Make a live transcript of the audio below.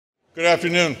Good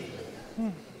afternoon.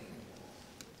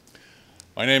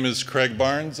 My name is Craig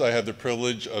Barnes. I have the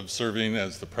privilege of serving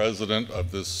as the president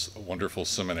of this wonderful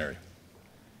seminary.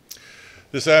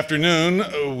 This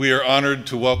afternoon, we are honored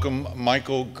to welcome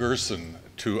Michael Gerson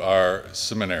to our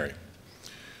seminary.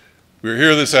 We're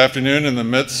here this afternoon in the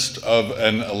midst of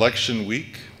an election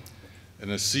week, in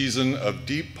a season of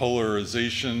deep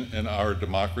polarization in our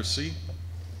democracy.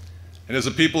 And as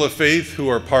a people of faith who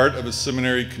are part of a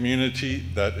seminary community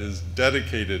that is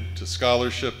dedicated to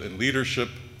scholarship and leadership,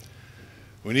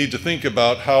 we need to think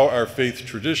about how our faith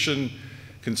tradition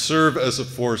can serve as a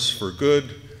force for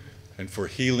good and for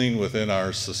healing within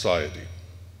our society.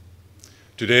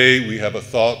 Today, we have a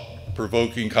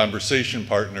thought-provoking conversation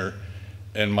partner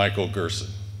in Michael Gerson.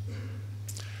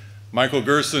 Michael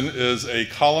Gerson is a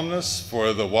columnist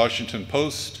for the Washington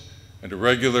Post and a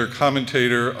regular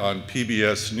commentator on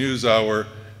PBS NewsHour,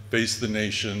 Face the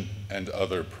Nation, and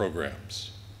other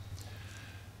programs.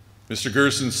 Mr.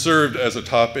 Gerson served as a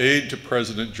top aide to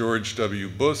President George W.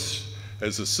 Bush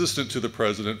as assistant to the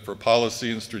president for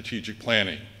policy and strategic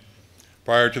planning.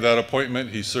 Prior to that appointment,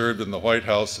 he served in the White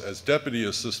House as deputy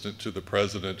assistant to the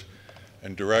president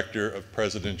and director of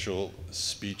presidential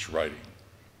speech writing.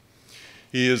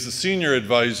 He is the senior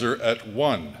advisor at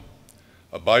ONE,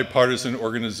 a bipartisan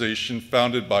organization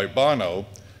founded by Bono,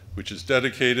 which is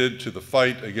dedicated to the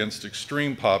fight against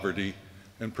extreme poverty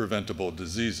and preventable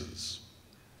diseases.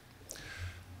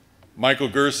 Michael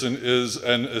Gerson is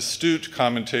an astute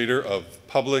commentator of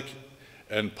public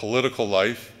and political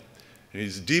life, and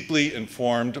he's deeply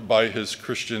informed by his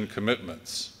Christian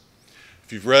commitments.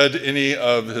 If you've read any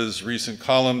of his recent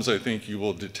columns, I think you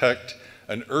will detect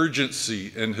an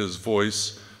urgency in his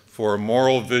voice for a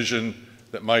moral vision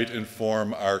that might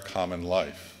inform our common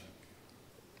life.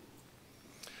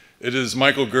 It is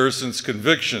Michael Gerson's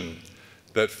conviction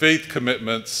that faith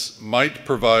commitments might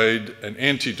provide an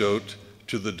antidote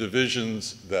to the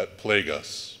divisions that plague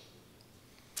us.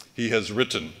 He has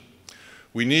written,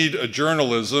 "We need a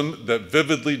journalism that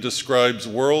vividly describes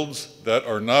worlds that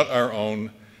are not our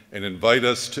own and invite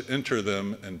us to enter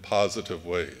them in positive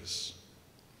ways.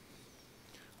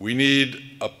 We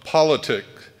need a politic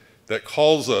that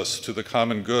calls us to the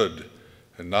common good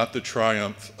and not the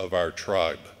triumph of our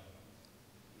tribe.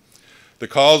 The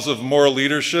cause of moral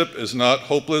leadership is not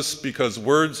hopeless because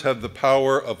words have the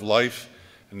power of life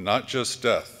and not just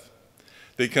death.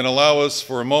 They can allow us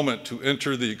for a moment to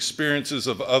enter the experiences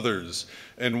of others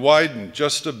and widen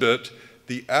just a bit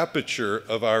the aperture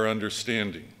of our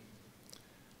understanding.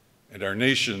 And our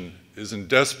nation is in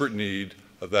desperate need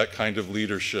of that kind of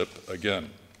leadership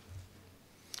again."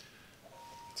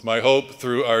 It's my hope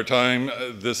through our time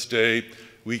this day,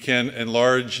 we can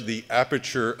enlarge the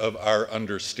aperture of our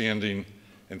understanding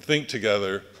and think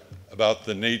together about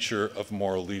the nature of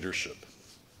moral leadership.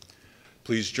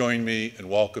 Please join me in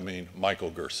welcoming Michael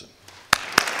Gerson.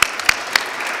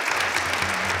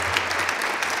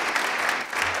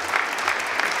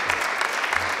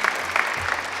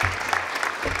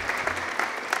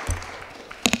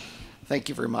 Thank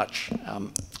you very much.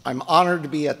 I'm honored to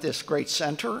be at this great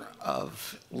center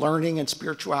of learning and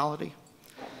spirituality,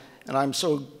 and I'm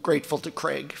so grateful to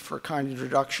Craig for a kind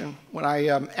introduction. When I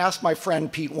asked my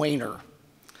friend Pete Weiner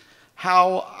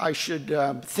how I should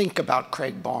think about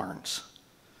Craig Barnes,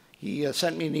 he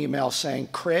sent me an email saying,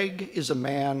 "Craig is a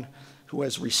man who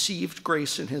has received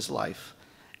grace in his life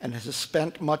and has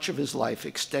spent much of his life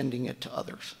extending it to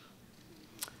others."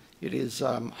 It is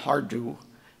hard to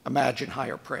imagine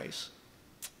higher praise.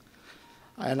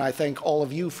 And I thank all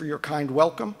of you for your kind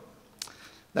welcome.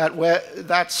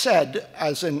 That said,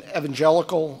 as an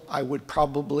evangelical, I would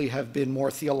probably have been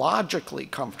more theologically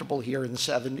comfortable here in the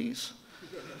 70s,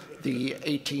 the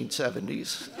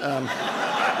 1870s.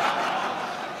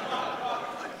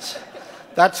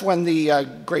 That's when the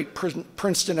great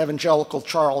Princeton evangelical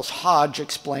Charles Hodge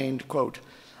explained, quote,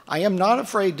 "I am not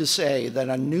afraid to say that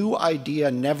a new idea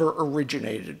never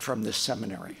originated from this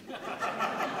seminary."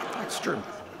 That's true.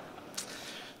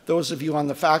 Those of you on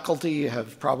the faculty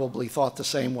have probably thought the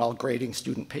same while grading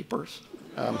student papers.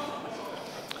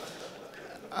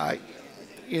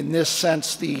 In this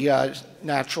sense, the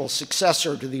natural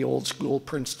successor to the old school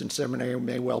Princeton Seminary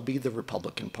may well be the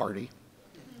Republican Party.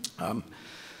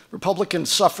 Republicans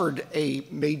suffered a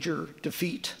major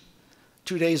defeat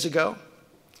 2 days ago,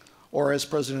 or as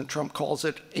President Trump calls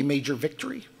it, a major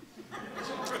victory.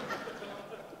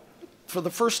 For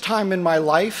the first time in my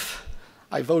life,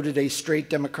 I voted a straight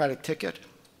Democratic ticket.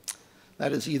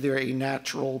 That is either a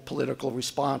natural political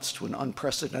response to an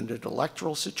unprecedented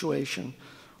electoral situation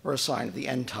or a sign of the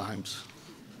end times.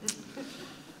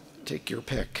 Take your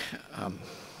pick.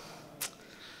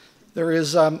 There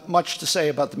is much to say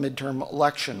about the midterm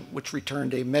election, which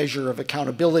returned a measure of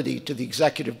accountability to the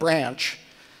executive branch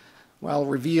while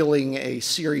revealing a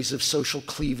series of social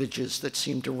cleavages that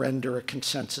seemed to render a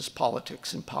consensus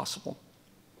politics impossible.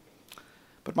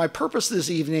 But my purpose this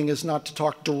evening is not to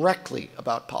talk directly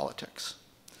about politics.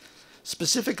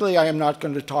 Specifically, I am not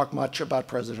going to talk much about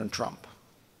President Trump.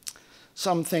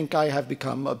 Some think I have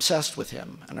become obsessed with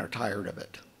him and are tired of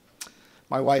it.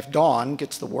 My wife, Dawn,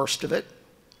 gets the worst of it,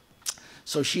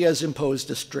 so she has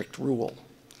imposed a strict rule.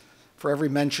 For every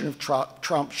mention of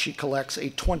Trump, she collects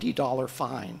a $20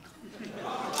 fine.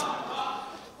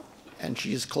 And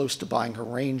she is close to buying her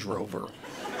Range Rover.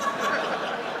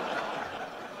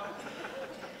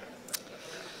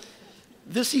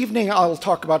 This evening, I'll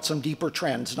talk about some deeper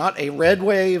trends, not a red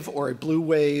wave or a blue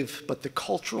wave, but the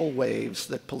cultural waves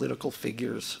that political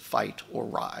figures fight or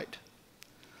ride.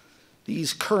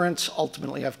 These currents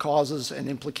ultimately have causes and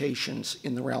implications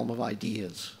in the realm of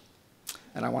ideas,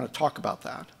 and I want to talk about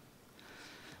that.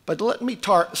 But let me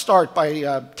start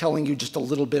by telling you just a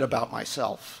little bit about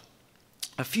myself.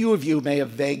 A few of you may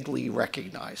have vaguely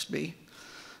recognized me.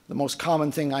 The most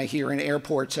common thing I hear in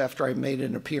airports after I've made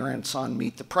an appearance on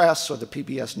Meet the Press or the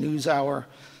PBS NewsHour,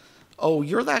 "Oh,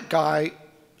 you're that guy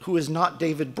who is not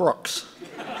David Brooks."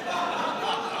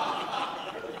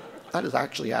 That has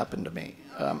actually happened to me.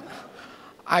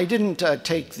 I didn't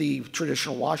take the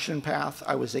traditional Washington path.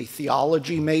 I was a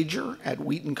theology major at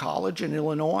Wheaton College in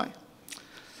Illinois.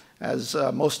 As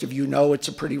most of you know, it's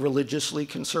a pretty religiously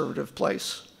conservative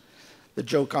place. The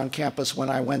joke on campus when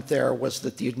I went there was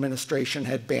that the administration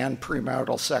had banned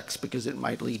premarital sex because it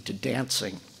might lead to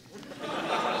dancing.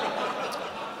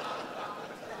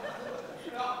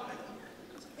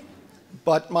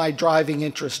 But my driving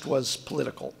interest was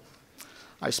political.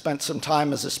 I spent some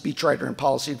time as a speechwriter and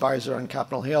policy advisor on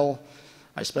Capitol Hill.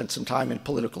 I spent some time in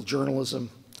political journalism.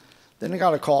 Then I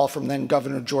got a call from then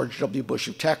Governor George W. Bush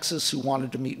of Texas, who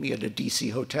wanted to meet me at a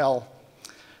DC hotel.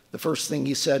 The first thing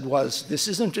he said was, "This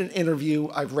isn't an interview.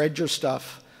 I've read your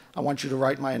stuff. I want you to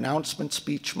write my announcement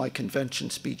speech, my convention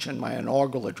speech, and my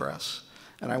inaugural address,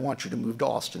 and I want you to move to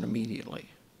Austin immediately."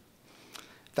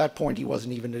 At that point, he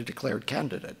wasn't even a declared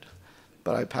candidate,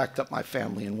 but I packed up my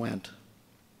family and went.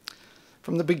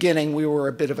 From the beginning, we were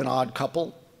a bit of an odd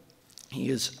couple. He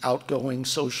is outgoing,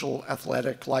 social,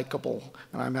 athletic, likable,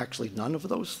 and I'm actually none of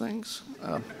those things.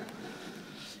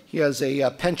 He has a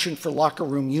penchant for locker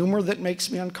room humor that makes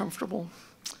me uncomfortable.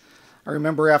 I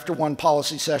remember after one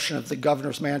policy session at the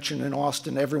governor's mansion in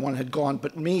Austin, everyone had gone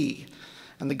but me,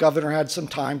 and the governor had some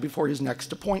time before his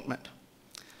next appointment.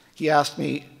 He asked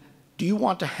me, "Do you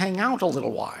want to hang out a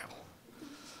little while?"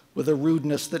 With a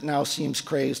rudeness that now seems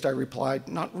crazed, I replied,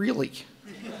 "Not really,"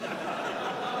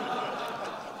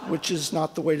 which is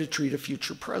not the way to treat a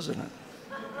future president.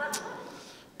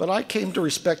 But I came to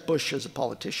respect Bush as a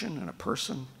politician and a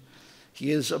person. He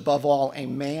is, above all, a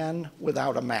man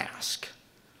without a mask.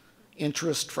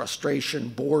 Interest, frustration,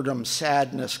 boredom,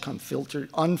 sadness come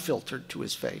unfiltered to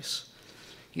his face.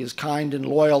 He is kind and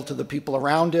loyal to the people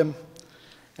around him,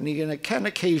 and he can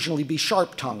occasionally be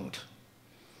sharp-tongued.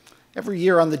 Every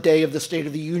year on the day of the State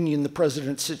of the Union, the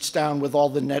president sits down with all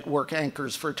the network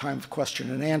anchors for a time of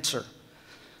question and answer.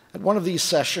 At one of these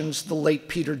sessions, the late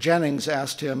Peter Jennings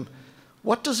asked him,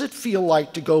 "What does it feel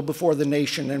like to go before the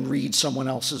nation and read someone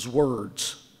else's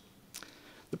words?"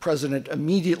 The president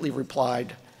immediately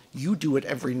replied, "You do it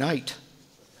every night."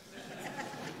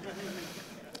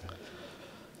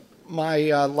 My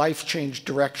life changed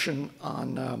direction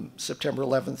on September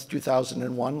 11th,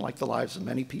 2001, like the lives of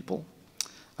many people.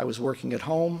 I was working at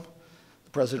home.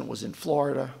 The president was in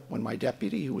Florida when my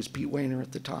deputy, who was Pete Wehner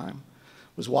at the time,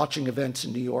 was watching events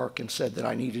in New York and said that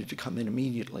I needed to come in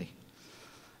immediately.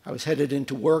 I was headed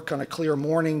into work on a clear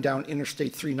morning down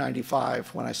Interstate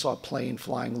 395 when I saw a plane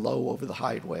flying low over the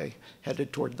highway,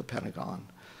 headed toward the Pentagon,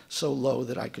 so low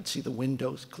that I could see the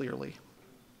windows clearly.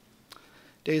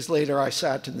 Days later, I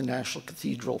sat in the National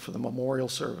Cathedral for the memorial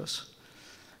service,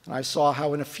 and I saw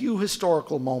how in a few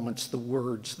historical moments the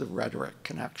words, the rhetoric,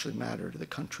 can actually matter to the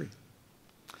country.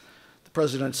 The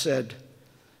president said,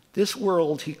 "This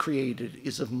world he created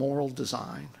is of moral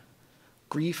design.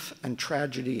 Grief and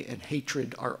tragedy and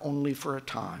hatred are only for a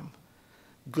time.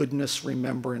 Goodness,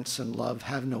 remembrance, and love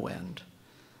have no end,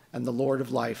 and the Lord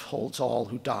of life holds all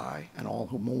who die and all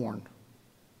who mourn."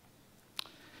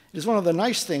 It is one of the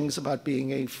nice things about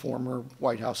being a former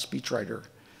White House speechwriter.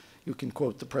 You can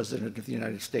quote the President of the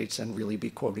United States and really be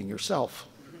quoting yourself.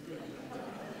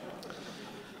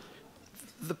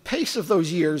 The pace of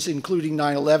those years, including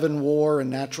 9/11, war, and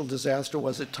natural disaster,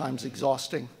 was at times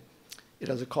exhausting. It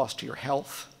has a cost to your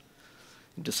health.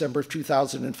 In December of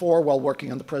 2004, while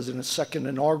working on the president's second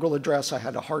inaugural address, I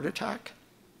had a heart attack.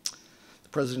 The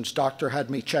president's doctor had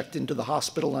me checked into the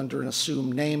hospital under an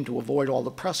assumed name to avoid all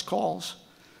the press calls.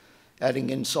 Adding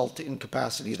insult to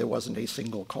incapacity, there wasn't a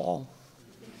single call.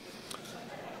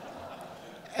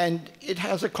 And it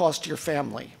has a cost to your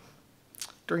family.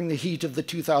 During the heat of the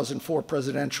 2004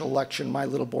 presidential election, my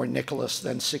little boy Nicholas,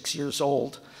 then 6 years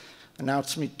old,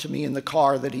 announced to me in the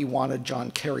car that he wanted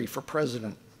John Kerry for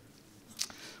president.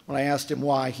 When I asked him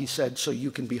why, he said, "So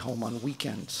you can be home on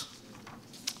weekends."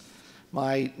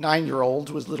 My 9-year-old,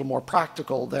 who was a little more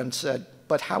practical, then said,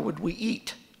 "But how would we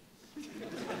eat?"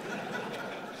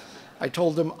 I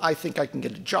told him, "I think I can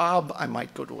get a job. I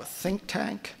might go to a think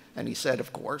tank." And he said,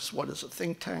 "Of course, what is a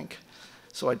think tank?"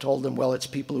 So I told him, "Well, it's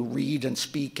people who read and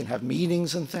speak and have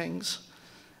meetings and things."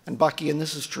 And Bucky, and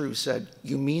this is true, said,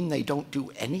 "You mean they don't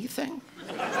do anything?"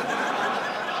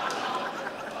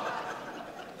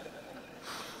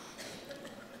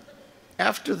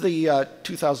 After the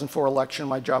 2004 election,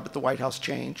 my job at the White House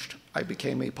changed. I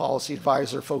became a policy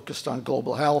advisor focused on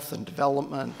global health and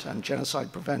development and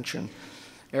genocide prevention,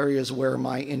 areas where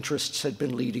my interests had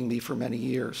been leading me for many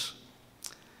years.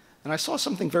 And I saw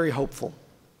something very hopeful.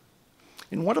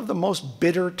 In one of the most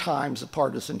bitter times of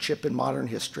partisanship in modern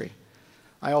history,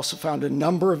 I also found a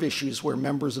number of issues where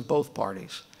members of both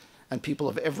parties and people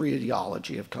of every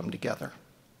ideology have come together.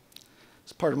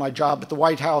 As part of my job at the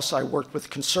White House, I worked with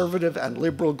conservative and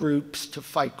liberal groups to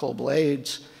fight global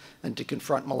AIDS and to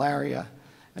confront malaria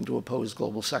and to oppose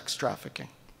global sex trafficking.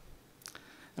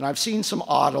 And I've seen some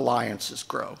odd alliances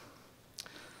grow.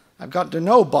 I've gotten to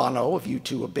know Bono of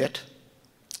U2 a bit.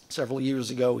 Several years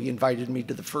ago, he invited me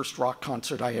to the first rock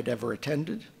concert I had ever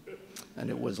attended, and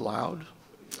it was loud.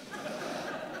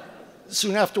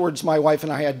 Soon afterwards, my wife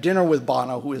and I had dinner with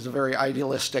Bono, who is a very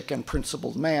idealistic and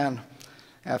principled man.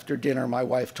 After dinner, my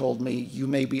wife told me, "You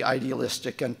may be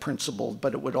idealistic and principled,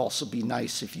 but it would also be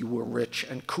nice if you were rich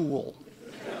and cool."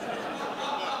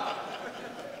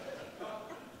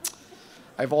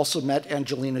 I've also met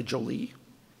Angelina Jolie.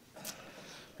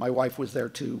 My wife was there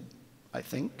too, I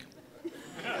think.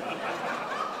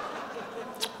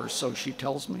 Or so she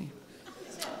tells me.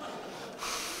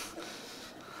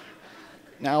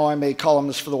 Now I'm a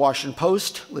columnist for the Washington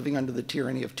Post, living under the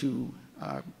tyranny of 2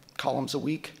 columns a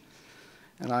week.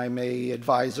 And I'm an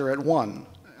advisor at One.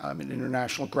 I'm an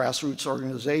international grassroots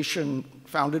organization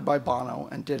founded by Bono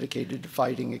and dedicated to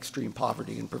fighting extreme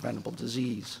poverty and preventable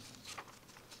disease.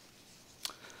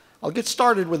 I'll get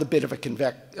started with a bit of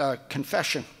a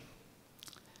confession.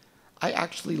 I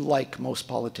actually like most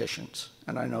politicians,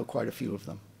 and I know quite a few of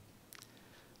them.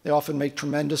 They often make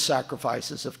tremendous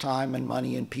sacrifices of time and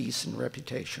money and peace and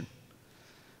reputation.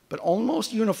 But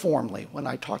almost uniformly, when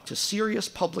I talk to serious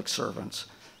public servants,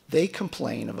 they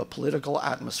complain of a political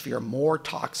atmosphere more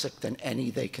toxic than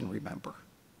any they can remember.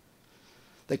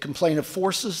 They complain of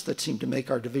forces that seem to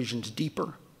make our divisions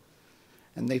deeper,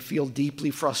 and they feel deeply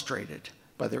frustrated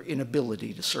by their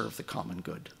inability to serve the common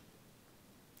good.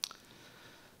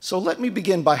 So let me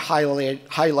begin by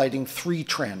highlighting 3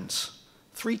 trends,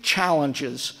 3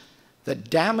 challenges that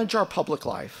damage our public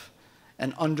life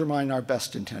and undermine our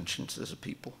best intentions as a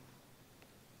people.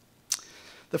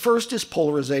 The first is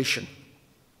polarization.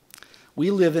 We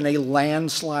live in a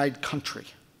landslide country,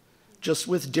 just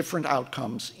with different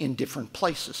outcomes in different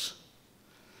places.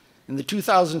 In the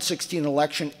 2016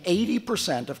 election,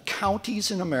 80% of counties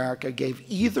in America gave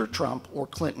either Trump or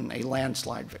Clinton a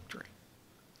landslide victory.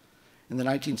 In the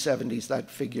 1970s, that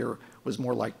figure was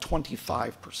more like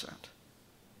 25%.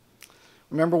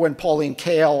 Remember when Pauline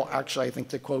Kael, actually I think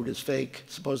the quote is fake,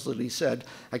 supposedly said,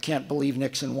 "I can't believe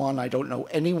Nixon won. I don't know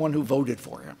anyone who voted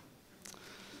for him."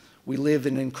 We live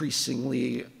in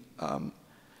increasingly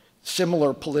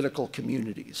similar political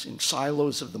communities, in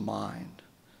silos of the mind,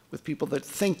 with people that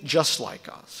think just like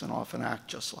us and often act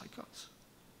just like us.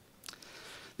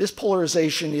 This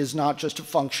polarization is not just a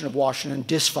function of Washington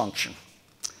dysfunction.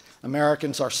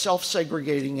 Americans are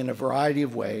self-segregating in a variety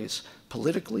of ways,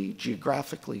 politically,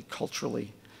 geographically,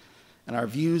 culturally, and our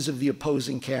views of the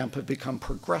opposing camp have become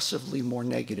progressively more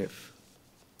negative.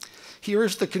 Here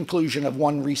is the conclusion of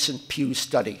one recent Pew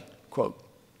study, quote,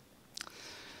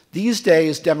 "These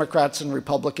days, Democrats and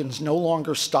Republicans no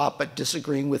longer stop at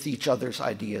disagreeing with each other's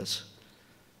ideas.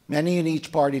 Many in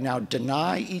each party now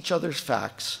deny each other's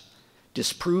facts,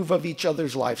 disapprove of each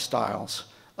other's lifestyles,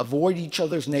 avoid each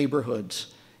other's neighborhoods,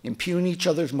 impugn each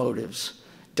other's motives,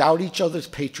 doubt each other's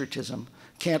patriotism,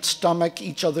 can't stomach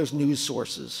each other's news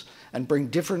sources, and bring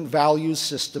different value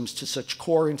systems to such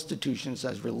core institutions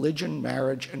as religion,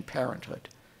 marriage, and parenthood.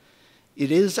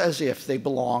 It is as if they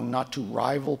belong not to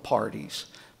rival parties,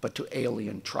 but to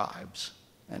alien tribes."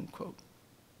 end quote.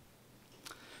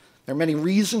 There are many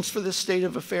reasons for this state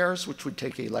of affairs, which would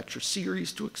take a lecture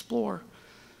series to explore.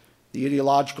 The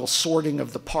ideological sorting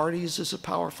of the parties is a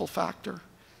powerful factor.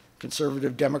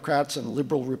 Conservative Democrats and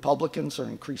liberal Republicans are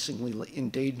increasingly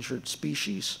endangered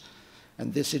species,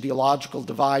 and this ideological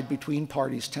divide between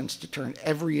parties tends to turn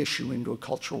every issue into a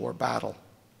culture war battle.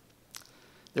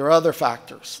 There are other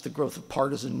factors: the growth of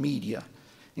partisan media,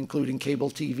 including cable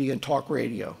TV and talk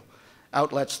radio,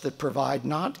 outlets that provide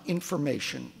not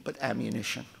information, but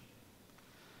ammunition.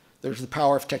 There's the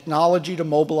power of technology to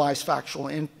mobilize factional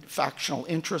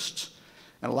interests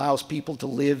and allows people to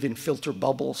live in filter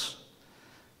bubbles.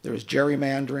 There is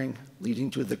gerrymandering,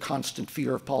 leading to the constant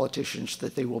fear of politicians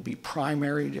that they will be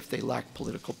primaried if they lack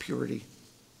political purity.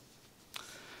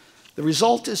 The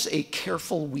result is a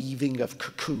careful weaving of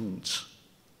cocoons.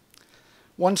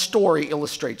 One story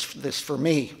illustrates this for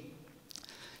me.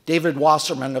 David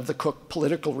Wasserman of the Cook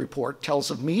Political Report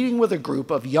tells of meeting with a group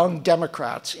of young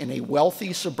Democrats in a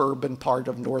wealthy suburban part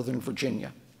of Northern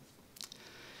Virginia.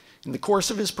 In the course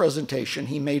of his presentation,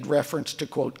 he made reference to,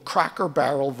 quote, Cracker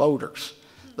Barrel voters,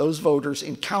 those voters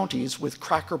in counties with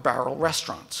Cracker Barrel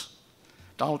restaurants.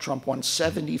 Donald Trump won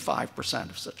 75%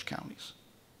 of such counties.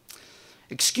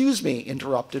 Excuse me,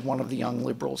 interrupted one of the young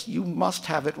liberals, you must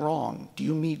have it wrong. Do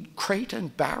you mean crate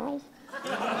and barrel?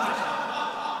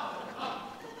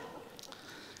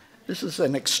 This is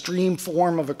an extreme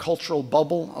form of a cultural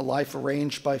bubble, a life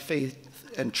arranged by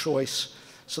faith and choice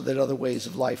so that other ways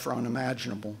of life are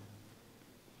unimaginable.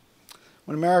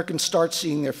 When Americans start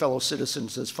seeing their fellow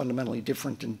citizens as fundamentally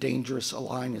different and dangerous, a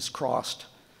line is crossed.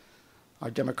 Our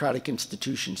democratic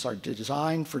institutions are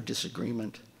designed for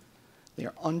disagreement. They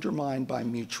are undermined by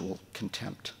mutual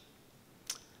contempt.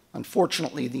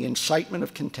 Unfortunately, the incitement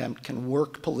of contempt can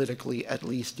work politically, at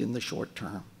least in the short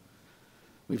term.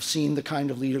 We've seen the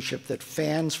kind of leadership that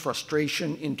fans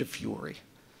frustration into fury.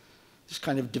 This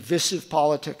kind of divisive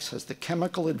politics has the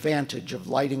chemical advantage of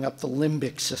lighting up the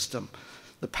limbic system,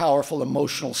 the powerful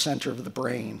emotional center of the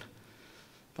brain.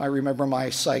 If I remember my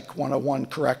Psych 101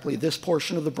 correctly, this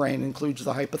portion of the brain includes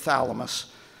the hypothalamus,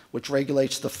 which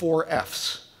regulates the 4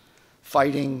 F's: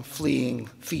 fighting, fleeing,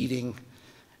 feeding,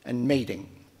 and mating.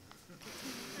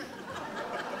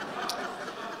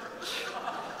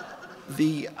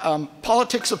 The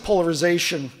politics of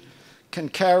polarization can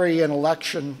carry an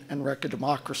election and wreck a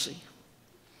democracy.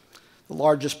 The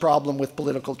largest problem with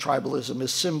political tribalism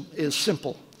is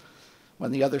simple.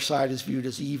 When the other side is viewed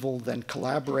as evil, then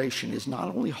collaboration is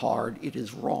not only hard, it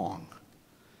is wrong.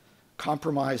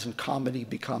 Compromise and comedy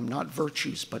become not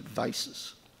virtues, but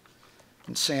vices.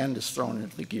 And sand is thrown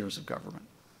into the gears of government.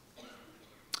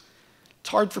 It's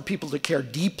hard for people to care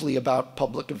deeply about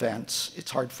public events.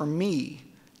 It's hard for me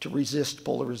to resist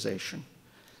polarization,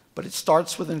 but it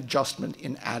starts with an adjustment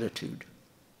in attitude.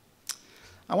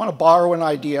 I want to borrow an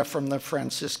idea from the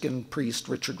Franciscan priest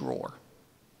Richard Rohr.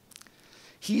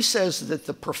 He says that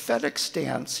the prophetic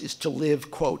stance is to live,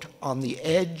 quote, on the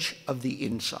edge of the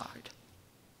inside.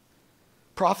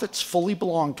 Prophets fully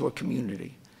belong to a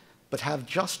community, but have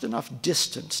just enough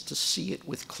distance to see it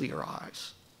with clear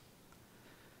eyes.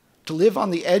 To live on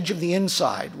the edge of the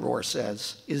inside, Rohr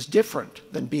says, is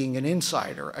different than being an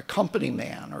insider, a company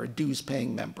man, or a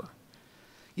dues-paying member.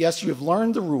 Yes, you have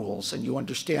learned the rules and you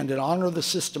understand and honor the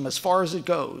system as far as it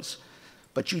goes,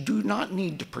 but you do not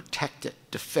need to protect it,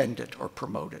 defend it, or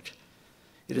promote it.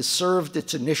 It has served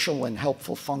its initial and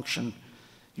helpful function.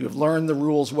 You have learned the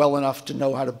rules well enough to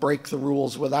know how to break the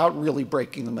rules without really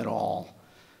breaking them at all,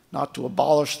 not to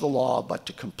abolish the law, but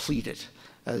to complete it,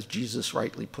 as Jesus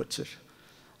rightly puts it.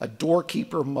 A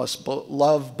doorkeeper must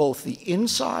love both the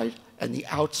inside and the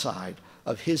outside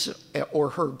of his or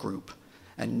her group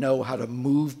and know how to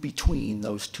move between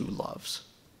those two loves.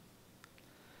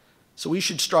 So we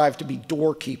should strive to be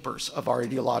doorkeepers of our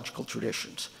ideological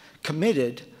traditions,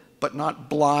 committed but not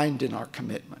blind in our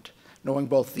commitment, knowing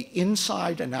both the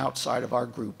inside and outside of our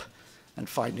group and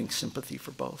finding sympathy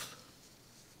for both.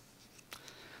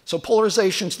 So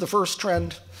polarization's the first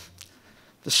trend.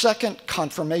 The second,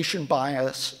 confirmation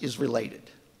bias, is related.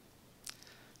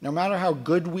 No matter how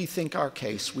good we think our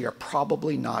case, we are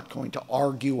probably not going to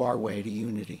argue our way to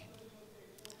unity.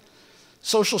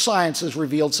 Social science has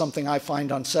revealed something I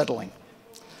find unsettling.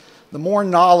 The more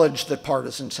knowledge that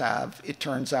partisans have, it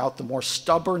turns out, the more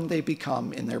stubborn they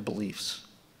become in their beliefs.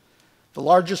 The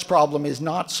largest problem is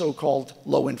not so-called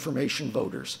low-information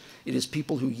voters. It is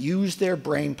people who use their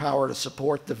brain power to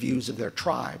support the views of their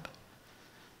tribe.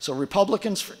 So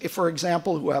Republicans, for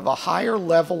example, who have a higher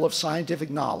level of scientific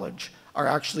knowledge are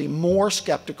actually more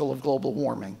skeptical of global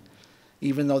warming,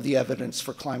 even though the evidence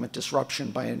for climate disruption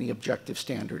by any objective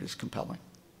standard is compelling.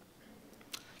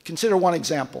 Consider one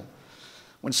example.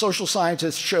 When social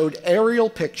scientists showed aerial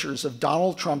pictures of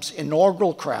Donald Trump's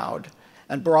inaugural crowd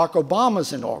and Barack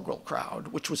Obama's inaugural crowd,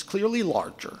 which was clearly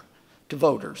larger, to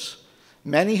voters,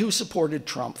 many who supported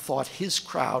Trump thought his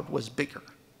crowd was bigger.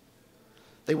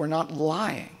 They were not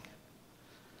lying.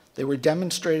 They were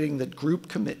demonstrating that group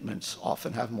commitments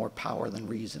often have more power than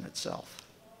reason itself.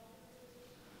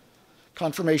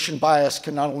 Confirmation bias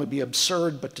can not only be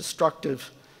absurd but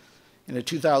destructive. In a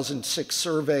 2006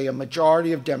 survey, a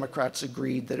majority of Democrats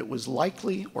agreed that it was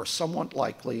likely or somewhat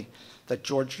likely that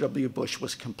George W. Bush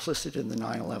was complicit in the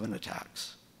 9/11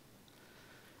 attacks.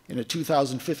 In a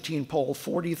 2015 poll,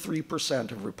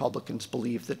 43% of Republicans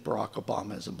believe that Barack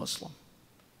Obama is a Muslim.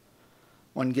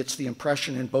 One gets the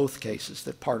impression in both cases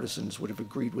that partisans would have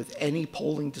agreed with any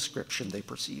polling description they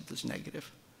perceived as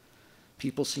negative.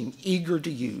 People seem eager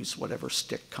to use whatever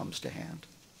stick comes to hand.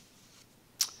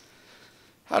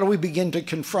 How do we begin to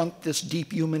confront this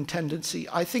deep human tendency?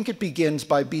 I think it begins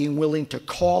by being willing to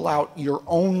call out your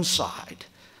own side,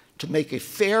 to make a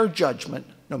fair judgment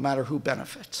no matter who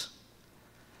benefits.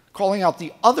 Calling out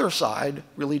the other side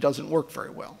really doesn't work very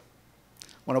well.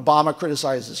 When Obama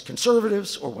criticizes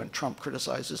conservatives or when Trump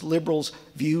criticizes liberals,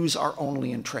 views are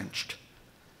only entrenched.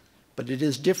 But it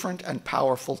is different and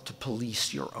powerful to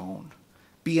police your own.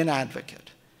 Be an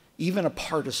advocate, even a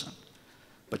partisan,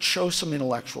 but show some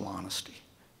intellectual honesty.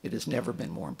 It has never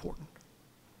been more important.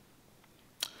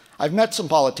 I've met some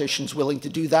politicians willing to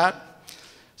do that.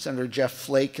 Senator Jeff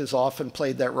Flake has often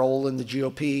played that role in the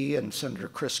GOP, and Senator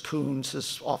Chris Coons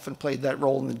has often played that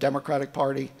role in the Democratic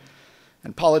Party.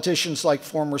 And politicians like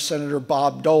former Senator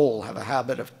Bob Dole have a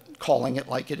habit of calling it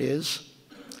like it is.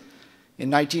 In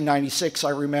 1996,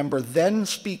 I remember then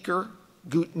Speaker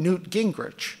Newt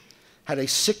Gingrich had a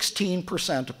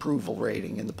 16% approval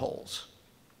rating in the polls.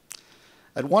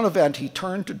 At one event, he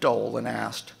turned to Dole and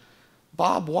asked,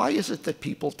 "Bob, why is it that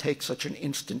people take such an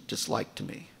instant dislike to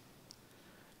me?"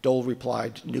 Dole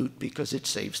replied, "Newt, because it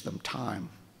saves them time."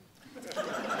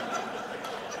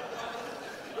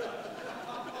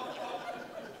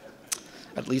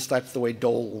 At least that's the way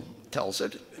Dole tells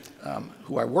it,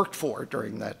 who I worked for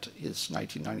during his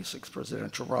 1996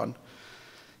 presidential run.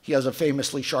 He has a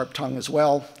famously sharp tongue as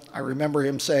well. I remember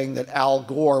him saying that Al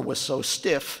Gore was so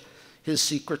stiff, his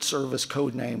Secret Service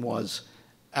code name was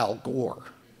Al Gore.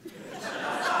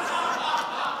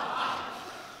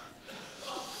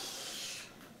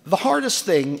 The hardest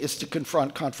thing is to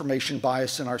confront confirmation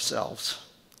bias in ourselves.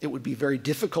 It would be very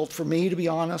difficult for me, to be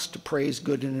honest, to praise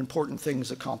good and important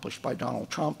things accomplished by Donald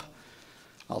Trump.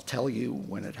 I'll tell you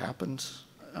when it happens.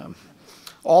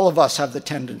 All of us have the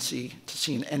tendency to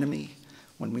see an enemy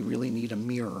when we really need a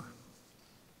mirror.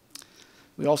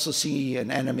 We also see an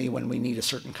enemy when we need a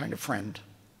certain kind of friend.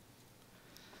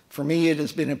 For me, it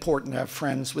has been important to have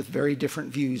friends with very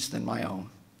different views than my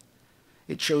own.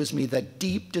 It shows me that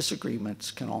deep disagreements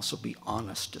can also be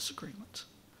honest disagreements,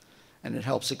 and it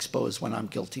helps expose when I'm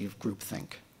guilty of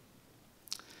groupthink.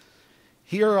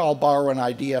 Here I'll borrow an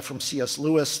idea from C.S.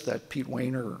 Lewis that Pete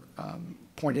Wehner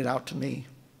pointed out to me.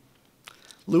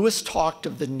 Lewis talked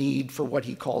of the need for what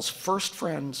he calls first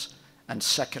friends and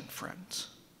second friends.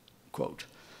 Quote,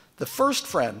 "The first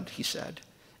friend," he said,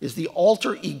 "is the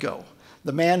alter ego,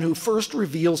 the man who first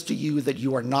reveals to you that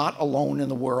you are not alone in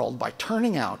the world by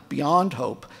turning out beyond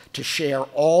hope to share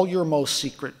all your most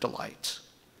secret delights.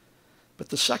 But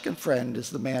the second friend is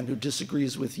the man who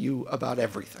disagrees with you about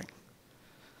everything.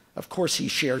 Of course, he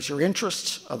shares your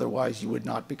interests, otherwise you would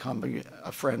not become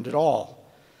a friend at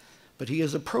all. But he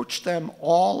has approached them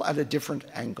all at a different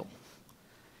angle.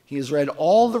 He has read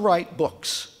all the right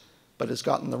books, but has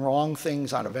gotten the wrong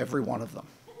things out of every one of them.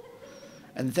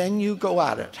 And then you go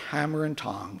at it, hammer and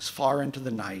tongs, far into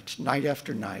the night, night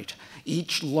after night,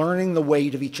 each learning the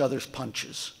weight of each other's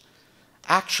punches.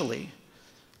 Actually,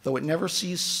 though it never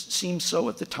seems so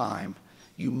at the time,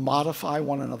 you modify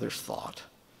one another's thought.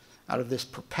 Out of this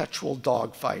perpetual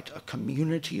dogfight, a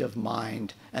community of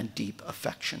mind and deep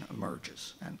affection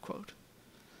emerges," end quote.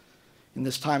 In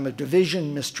this time of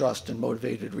division, mistrust, and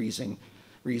motivated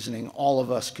reasoning, all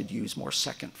of us could use more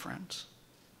second friends.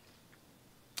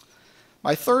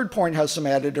 My third point has some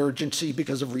added urgency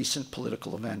because of recent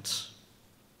political events.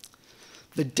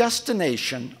 The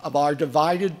destination of our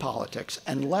divided politics,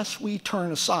 unless we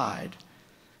turn aside,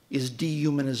 is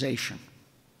dehumanization.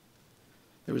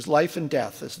 There is life and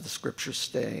death, as the scriptures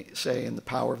say, in the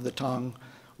power of the tongue.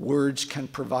 Words can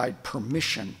provide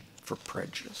permission for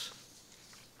prejudice.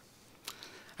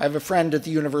 I have a friend at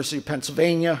the University of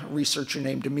Pennsylvania, a researcher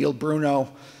named Emil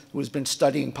Bruno, who has been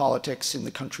studying politics in the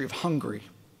country of Hungary.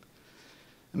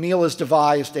 Emil has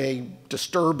devised a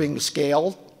disturbing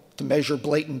scale to measure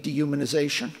blatant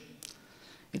dehumanization.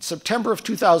 In September of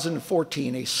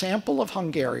 2014, a sample of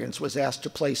Hungarians was asked to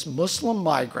place Muslim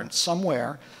migrants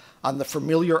somewhere on the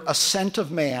familiar Ascent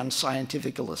of Man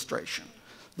scientific illustration,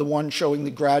 the one showing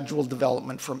the gradual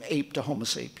development from ape to Homo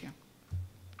sapien.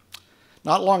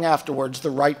 Not long afterwards,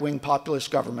 the right-wing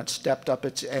populist government stepped up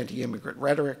its anti-immigrant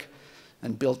rhetoric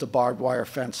and built a barbed wire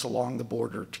fence along the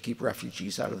border to keep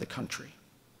refugees out of the country.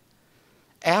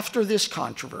 After this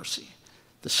controversy,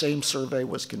 the same survey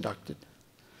was conducted.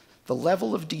 The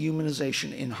level of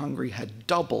dehumanization in Hungary had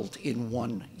doubled in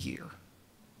 1 year.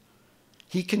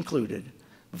 He concluded,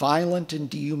 violent and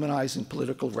dehumanizing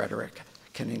political rhetoric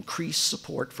can increase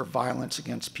support for violence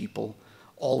against people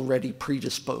already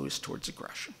predisposed towards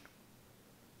aggression.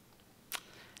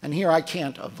 And here I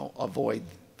can't avoid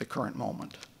the current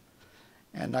moment,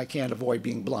 and I can't avoid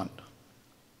being blunt.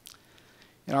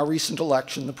 In our recent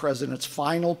election, the president's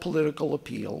final political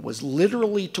appeal was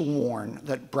literally to warn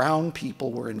that brown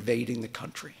people were invading the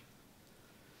country.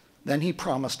 Then he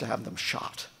promised to have them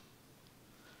shot.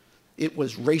 It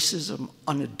was racism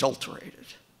unadulterated.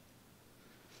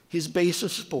 His base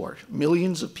of support,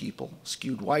 millions of people,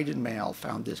 skewed white and male,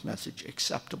 found this message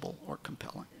acceptable or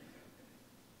compelling.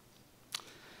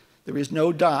 There is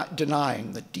no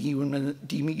denying that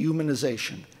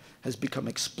dehumanization has become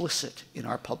explicit in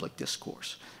our public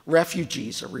discourse.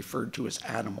 Refugees are referred to as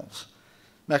animals.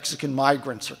 Mexican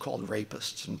migrants are called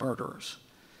rapists and murderers.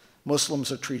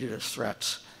 Muslims are treated as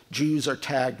threats. Jews are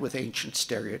tagged with ancient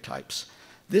stereotypes.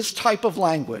 This type of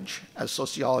language, as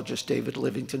sociologist David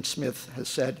Livington Smith has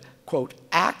said, quote,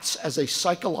 acts as a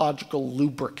psychological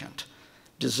lubricant,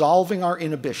 dissolving our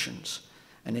inhibitions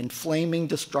and inflaming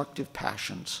destructive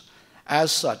passions.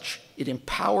 As such, it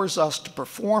empowers us to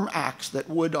perform acts that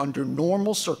would, under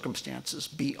normal circumstances,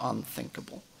 be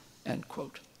unthinkable, end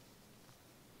quote.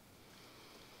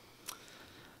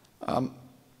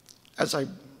 As I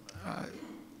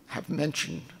have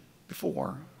mentioned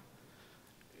before,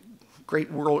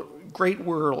 great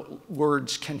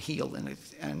words can heal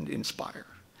and inspire.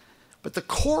 But the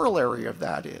corollary of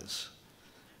that is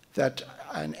that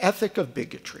an ethic of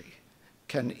bigotry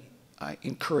can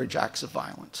encourage acts of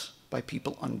violence by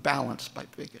people unbalanced by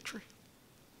bigotry.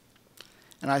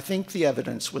 And I think the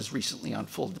evidence was recently on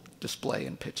full display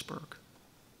in Pittsburgh.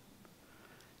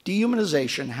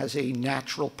 Dehumanization has a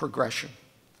natural progression.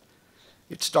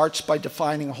 It starts by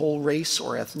defining a whole race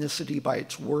or ethnicity by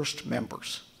its worst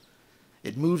members.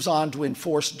 It moves on to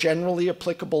enforce generally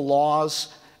applicable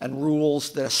laws and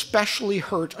rules that especially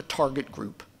hurt a target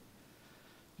group.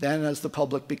 Then, as the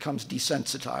public becomes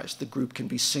desensitized, the group can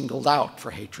be singled out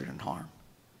for hatred and harm.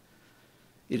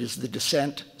 It is the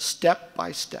descent, step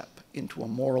by step, into a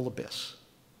moral abyss.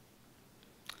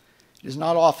 It is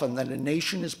not often that a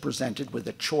nation is presented with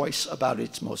a choice about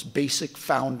its most basic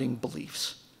founding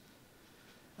beliefs.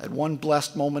 At one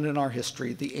blessed moment in our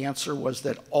history, the answer was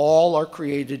that all are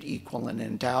created equal and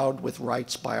endowed with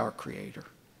rights by our Creator.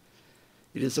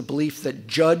 It is a belief that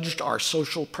judged our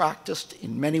social practice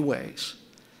in many ways,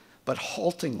 but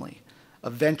haltingly,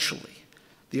 eventually,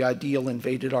 the ideal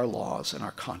invaded our laws and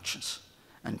our conscience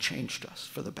and changed us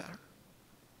for the better.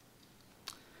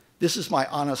 This is my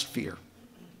honest fear,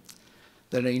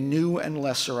 that a new and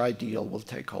lesser ideal will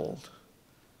take hold,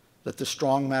 that the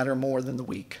strong matter more than the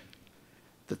weak,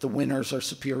 that the winners are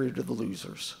superior to the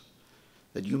losers,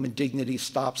 that human dignity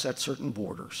stops at certain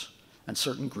borders and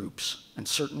certain groups and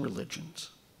certain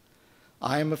religions.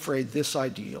 I am afraid this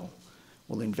ideal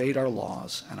will invade our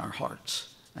laws and our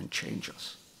hearts and change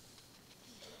us.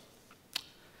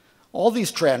 All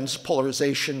these trends,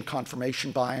 polarization,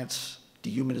 confirmation bias,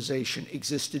 dehumanization,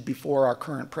 existed before our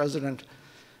current president,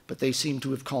 but they seem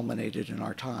to have culminated in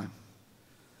our time.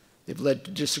 They've led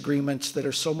to disagreements that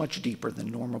are so much deeper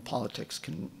than normal politics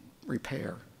can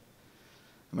repair.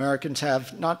 Americans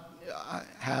have not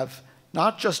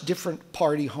just different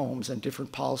party homes and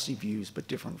different policy views, but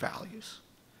different values.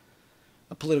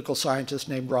 A political scientist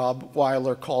named Rob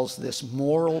Weiler calls this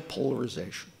moral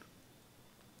polarization.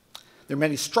 There are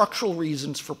many structural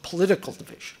reasons for political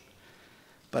division,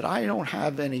 but I don't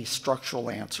have any structural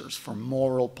answers for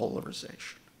moral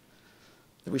polarization.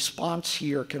 The response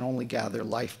here can only gather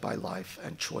life by life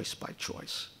and choice by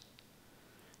choice.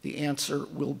 The answer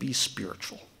will be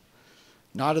spiritual,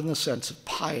 not in the sense of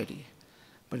piety,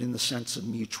 but in the sense of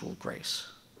mutual grace.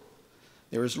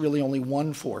 There is really only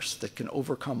one force that can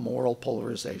overcome moral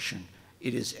polarization.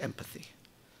 It is empathy.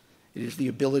 It is the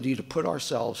ability to put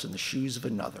ourselves in the shoes of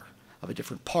another, of a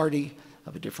different party,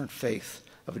 of a different faith,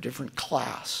 of a different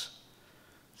class.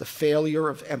 The failure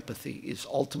of empathy is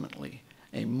ultimately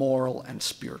a moral and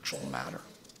spiritual matter.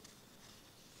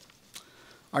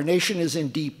 Our nation is in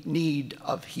deep need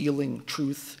of healing,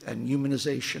 truth, and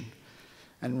humanization,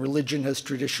 and religion has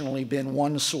traditionally been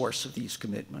one source of these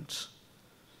commitments.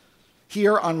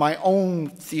 Here, on my own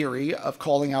theory of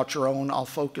calling out your own, I'll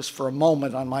focus for a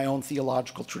moment on my own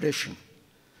theological tradition.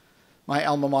 My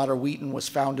alma mater, Wheaton, was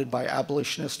founded by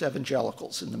abolitionist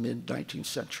evangelicals in the mid-19th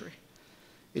century.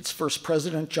 Its first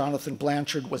president, Jonathan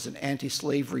Blanchard, was an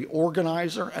anti-slavery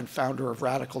organizer and founder of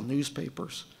radical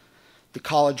newspapers. The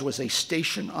college was a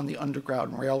station on the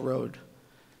Underground Railroad.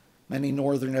 Many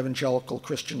northern evangelical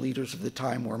Christian leaders of the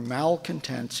time were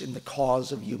malcontents in the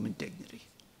cause of human dignity.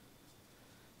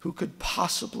 Who could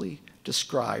possibly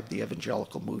describe the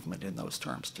evangelical movement in those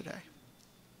terms today?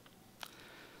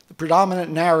 The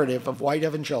predominant narrative of white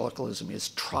evangelicalism is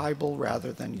tribal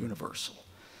rather than universal.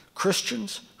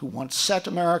 Christians who once set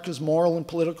America's moral and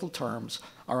political terms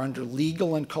are under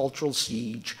legal and cultural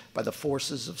siege by the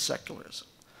forces of secularism.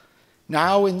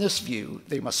 Now, in this view,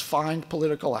 they must find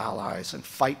political allies and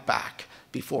fight back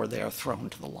before they are thrown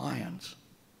to the lions.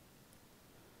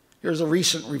 Here's a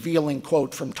recent revealing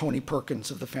quote from Tony Perkins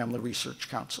of the Family Research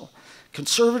Council.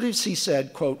 Conservatives, he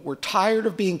said, quote, "we're tired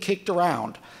of being kicked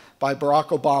around by Barack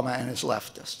Obama and his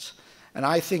leftists. And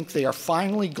I think they are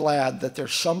finally glad that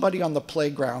there's somebody on the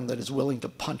playground that is willing to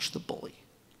punch the bully,"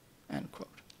 end quote.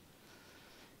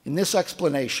 In this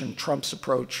explanation, Trump's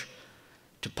approach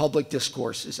to public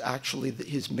discourse is actually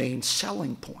his main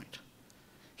selling point.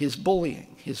 His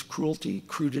bullying, his cruelty,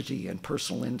 crudity, and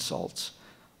personal insults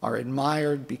are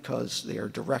admired because they are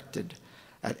directed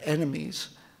at enemies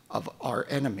of our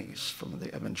enemies from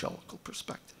the evangelical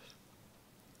perspective.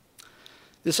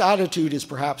 This attitude is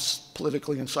perhaps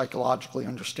politically and psychologically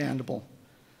understandable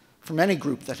from any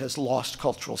group that has lost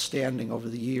cultural standing over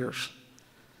the years,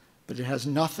 but it has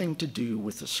nothing to do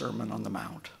with the Sermon on the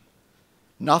Mount,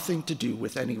 nothing to do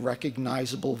with any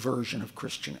recognizable version of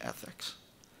Christian ethics.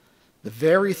 The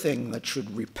very thing that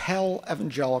should repel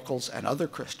evangelicals and other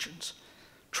Christians,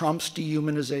 Trump's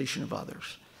dehumanization of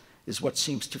others, is what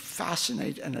seems to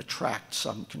fascinate and attract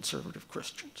some conservative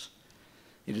Christians.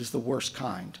 It is the worst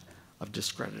kind of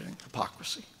discrediting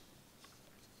hypocrisy.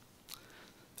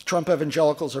 The Trump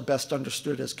evangelicals are best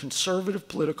understood as conservative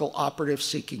political operatives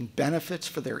seeking benefits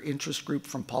for their interest group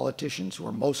from politicians who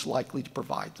are most likely to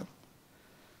provide them.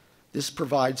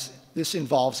 This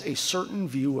involves a certain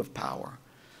view of power,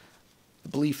 the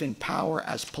belief in power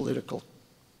as political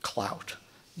clout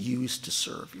used to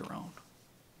serve your own.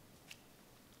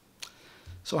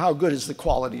 So how good is the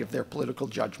quality of their political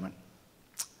judgment?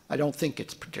 I don't think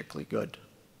it's particularly good.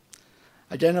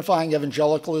 Identifying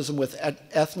evangelicalism with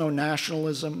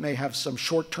ethno-nationalism may have some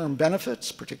short-term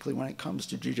benefits, particularly when it comes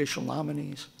to judicial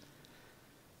nominees.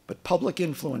 But public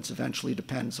influence eventually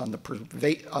depends on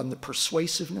the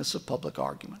persuasiveness of public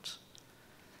arguments.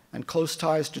 And close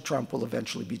ties to Trump will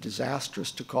eventually be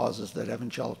disastrous to causes that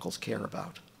evangelicals care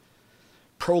about.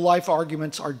 Pro-life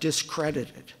arguments are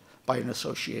discredited by an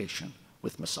association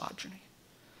with misogyny.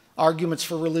 Arguments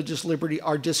for religious liberty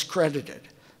are discredited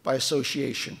by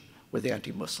association with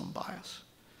anti-Muslim bias.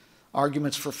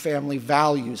 Arguments for family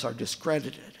values are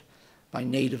discredited by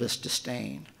nativist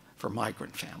disdain for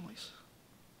migrant families.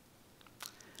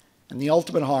 And the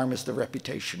ultimate harm is the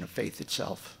reputation of faith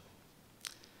itself.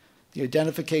 The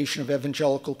identification of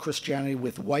evangelical Christianity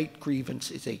with white grievance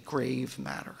is a grave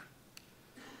matter.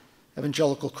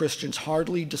 Evangelical Christians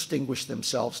hardly distinguished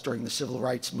themselves during the civil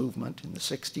rights movement in the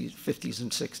 50s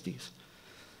and 60s.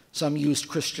 Some used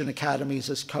Christian academies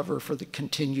as cover for the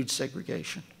continued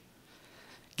segregation.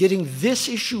 Getting this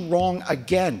issue wrong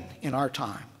again in our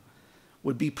time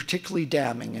would be particularly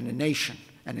damning in a nation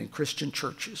and in Christian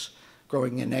churches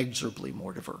growing inexorably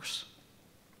more diverse.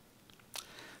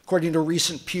 According to a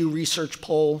recent Pew Research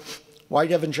poll,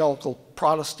 white evangelical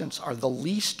Protestants are the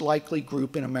least likely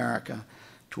group in America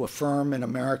to affirm an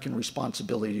American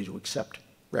responsibility to accept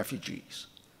refugees.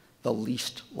 The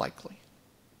least likely.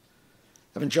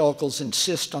 Evangelicals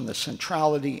insist on the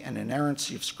centrality and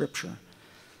inerrancy of Scripture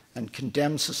and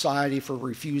condemn society for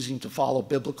refusing to follow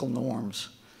biblical norms.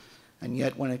 And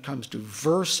yet, when it comes to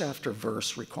verse after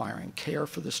verse requiring care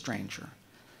for the stranger,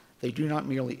 they do not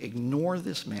merely ignore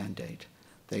this mandate,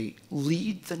 they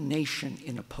lead the nation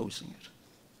in opposing it.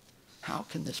 How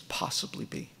can this possibly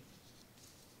be?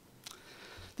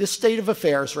 This state of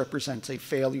affairs represents a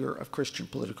failure of Christian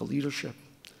political leadership.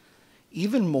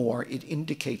 Even more, it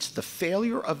indicates the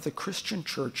failure of the Christian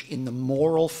church in the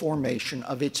moral formation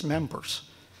of its members,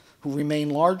 who remain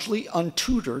largely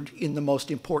untutored in the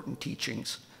most important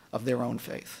teachings of their own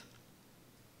faith.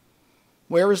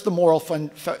 Where is the moral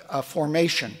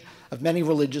formation of many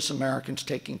religious Americans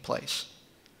taking place?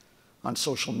 On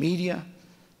social media,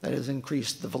 that has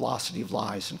increased the velocity of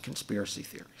lies and conspiracy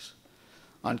theories,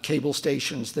 on cable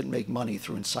stations that make money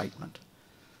through incitement,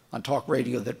 on talk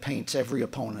radio that paints every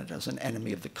opponent as an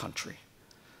enemy of the country,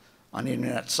 on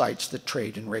internet sites that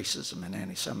trade in racism and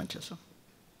anti-Semitism.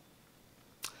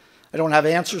 I don't have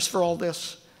answers for all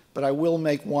this, but I will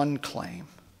make one claim.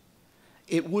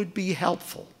 It would be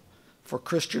helpful for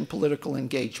Christian political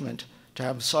engagement to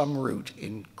have some root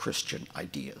in Christian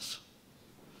ideas.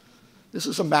 This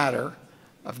is a matter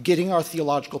of getting our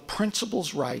theological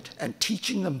principles right and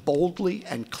teaching them boldly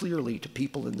and clearly to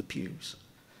people in the pews,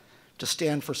 to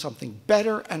stand for something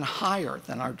better and higher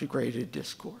than our degraded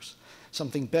discourse,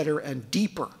 something better and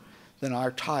deeper than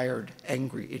our tired,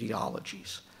 angry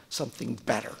ideologies, something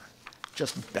better,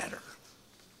 just better.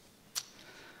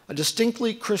 A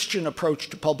distinctly Christian approach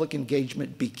to public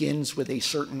engagement begins with a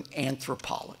certain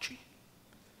anthropology.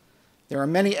 There are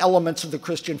many elements of the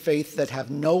Christian faith that have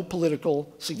no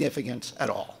political significance at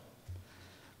all.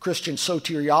 Christian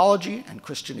soteriology and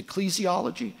Christian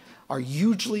ecclesiology are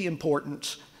hugely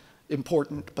important,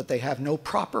 but they have no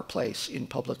proper place in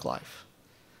public life.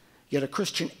 Yet a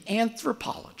Christian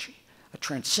anthropology, a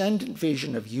transcendent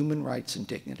vision of human rights and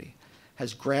dignity,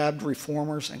 has grabbed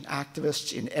reformers and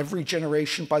activists in every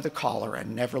generation by the collar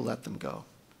and never let them go.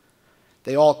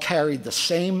 They all carried the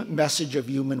same message of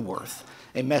human worth,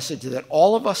 a message that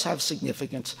all of us have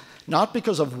significance, not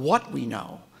because of what we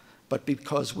know, but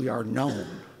because we are known.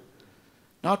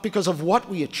 Not because of what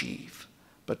we achieve,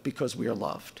 but because we are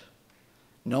loved.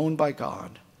 Known by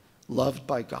God, loved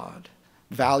by God,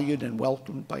 valued and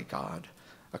welcomed by God,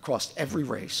 across every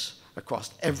race,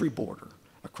 across every border,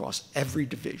 across every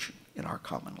division in our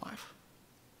common life.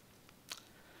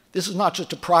 This is not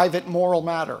just a private moral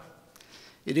matter.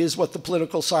 It is what the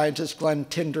political scientist Glenn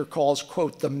Tinder calls,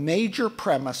 quote, the major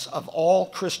premise of all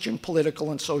Christian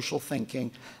political and social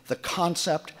thinking, the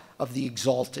concept of the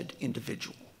exalted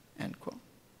individual, end quote.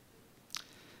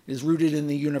 It is rooted in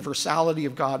the universality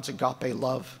of God's agape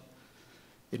love.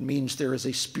 It means there is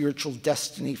a spiritual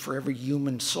destiny for every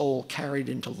human soul carried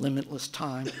into limitless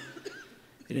time.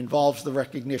 It involves the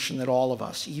recognition that all of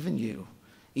us, even you,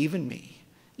 even me,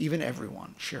 even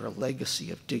everyone, share a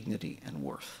legacy of dignity and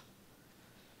worth.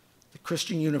 The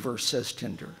Christian universe, says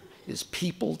Tinder, is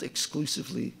peopled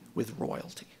exclusively with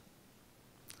royalty.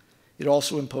 It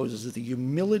also imposes the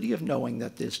humility of knowing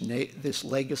that this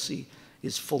legacy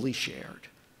is fully shared.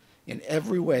 In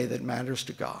every way that matters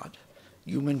to God,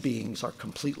 human beings are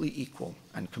completely equal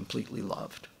and completely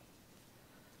loved.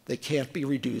 They can't be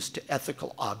reduced to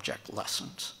ethical object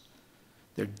lessons.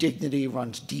 Their dignity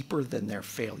runs deeper than their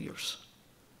failures.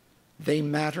 They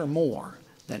matter more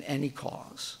than any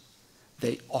cause.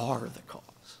 They are the cause.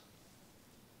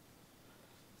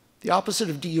 The opposite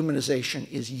of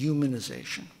dehumanization is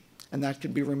humanization, and that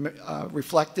can be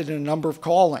reflected in a number of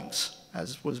callings,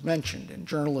 as was mentioned, in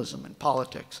journalism and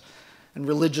politics and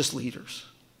religious leaders.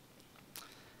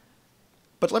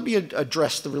 But let me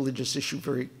address the religious issue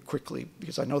very quickly,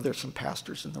 because I know there's some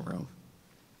pastors in the room.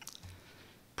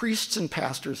 Priests and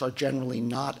pastors are generally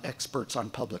not experts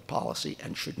on public policy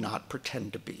and should not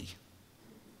pretend to be.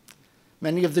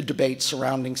 Many of the debates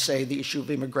surrounding, say, the issue of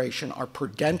immigration are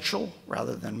prudential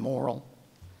rather than moral.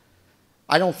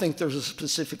 I don't think there's a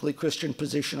specifically Christian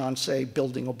position on, say,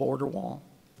 building a border wall.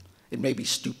 It may be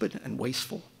stupid and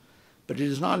wasteful, but it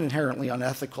is not inherently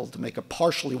unethical to make a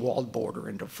partially walled border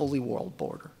into a fully walled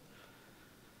border.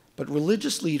 But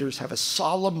religious leaders have a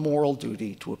solemn moral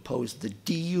duty to oppose the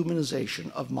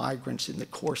dehumanization of migrants in the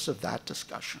course of that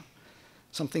discussion,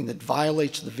 something that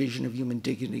violates the vision of human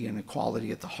dignity and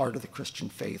equality at the heart of the Christian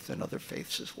faith and other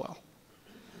faiths as well.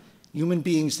 Human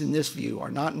beings in this view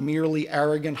are not merely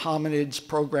arrogant hominids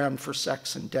programmed for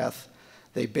sex and death.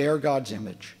 They bear God's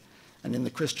image, and in the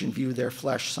Christian view, their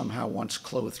flesh somehow once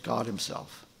clothed God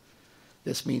himself.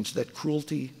 This means that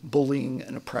cruelty, bullying,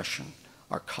 and oppression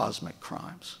are cosmic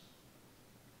crimes.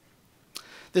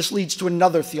 This leads to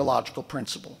another theological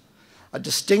principle. A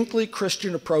distinctly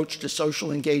Christian approach to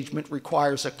social engagement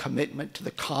requires a commitment to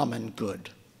the common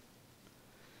good.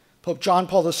 Pope John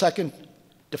Paul II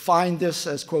defined this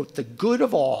as, quote, the good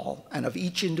of all and of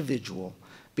each individual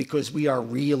because we are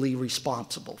really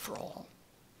responsible for all.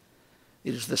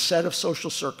 It is the set of social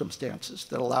circumstances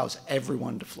that allows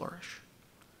everyone to flourish.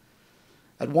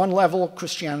 At one level,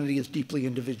 Christianity is deeply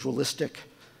individualistic,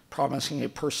 promising a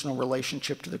personal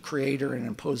relationship to the Creator and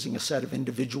imposing a set of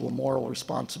individual moral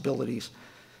responsibilities.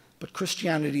 But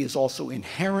Christianity is also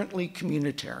inherently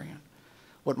communitarian,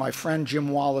 what my friend Jim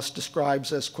Wallace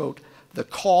describes as, quote, the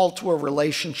call to a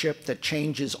relationship that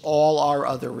changes all our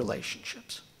other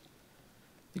relationships.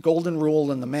 The golden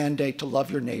rule and the mandate to love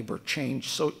your neighbor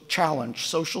challenge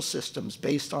social systems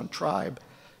based on tribe,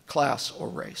 class, or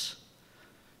race.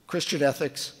 Christian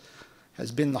ethics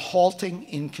has been the halting,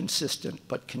 inconsistent,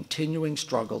 but continuing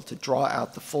struggle to draw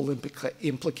out the full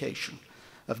implication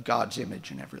of God's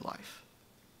image in every life.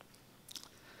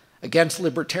 Against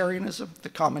libertarianism, the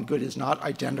common good is not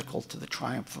identical to the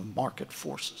triumph of market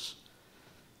forces.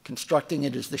 Constructing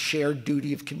it is the shared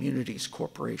duty of communities,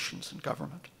 corporations, and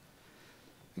government.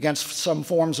 Against some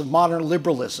forms of modern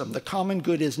liberalism, the common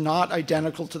good is not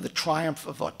identical to the triumph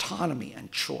of autonomy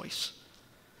and choice.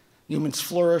 Humans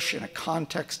flourish in a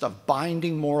context of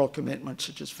binding moral commitments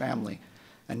such as family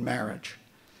and marriage,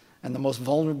 and the most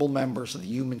vulnerable members of the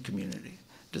human community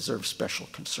deserve special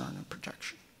concern and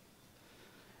protection.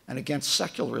 And against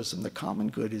secularism, the common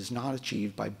good is not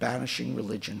achieved by banishing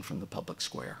religion from the public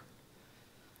square.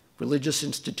 Religious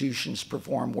institutions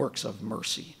perform works of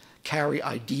mercy, carry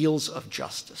ideals of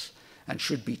justice, and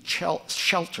should be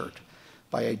sheltered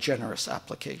by a generous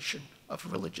application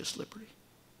of religious liberty.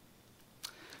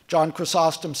 John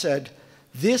Chrysostom said,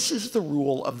 "This is the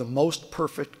rule of the most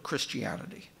perfect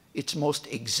Christianity, its most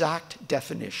exact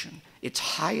definition, its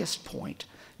highest point,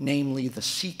 namely the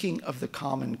seeking of the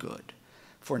common good.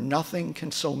 For nothing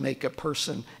can so make a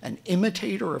person an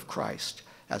imitator of Christ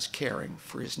as caring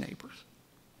for his neighbors."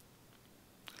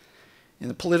 In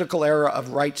the political era of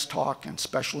rights talk and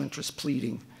special interest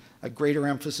pleading, a greater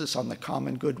emphasis on the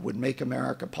common good would make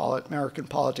American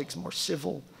politics more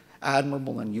civil,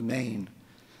 admirable, and humane,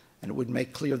 and it would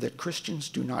make clear that Christians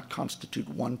do not constitute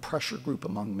one pressure group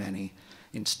among many.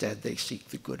 Instead, they seek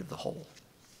the good of the whole.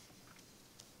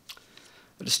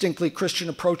 A distinctly Christian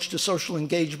approach to social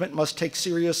engagement must take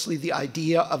seriously the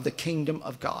idea of the kingdom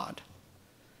of God.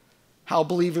 How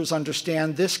believers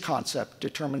understand this concept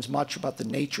determines much about the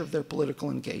nature of their political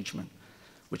engagement,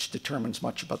 which determines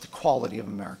much about the quality of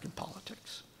American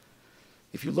politics.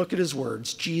 If you look at his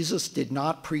words, Jesus did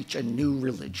not preach a new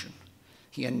religion.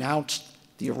 He announced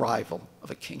the arrival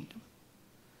of a kingdom.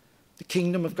 The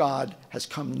kingdom of God has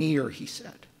come near, he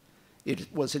said.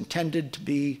 It was intended to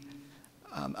be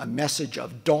a message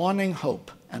of dawning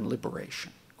hope and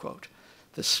liberation. Quote,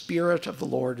 "The Spirit of the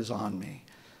Lord is on me,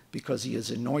 because he has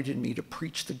anointed me to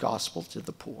preach the gospel to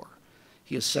the poor.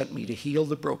 He has sent me to heal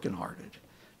the brokenhearted,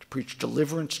 to preach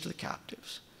deliverance to the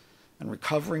captives, and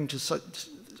recovering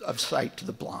of sight to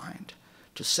the blind,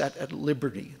 to set at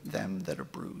liberty them that are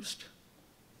bruised."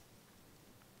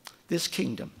 This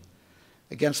kingdom,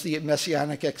 against the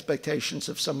messianic expectations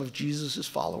of some of Jesus'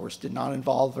 followers, did not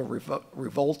involve a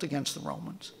revolt against the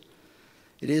Romans.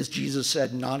 It is, Jesus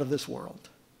said, not of this world.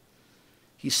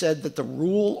 He said that the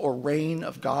rule or reign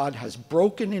of God has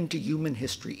broken into human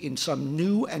history in some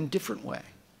new and different way.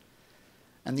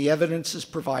 And the evidence is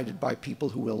provided by people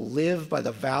who will live by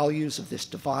the values of this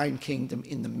divine kingdom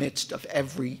in the midst of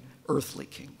every earthly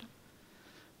kingdom.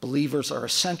 Believers are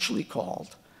essentially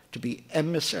called to be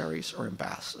emissaries or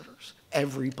ambassadors,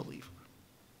 every believer.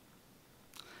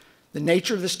 The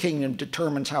nature of this kingdom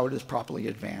determines how it is properly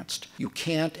advanced. You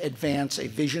can't advance a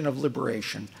vision of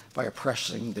liberation by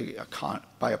oppressing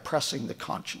the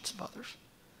conscience of others.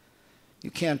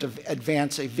 You can't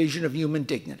advance a vision of human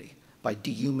dignity by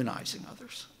dehumanizing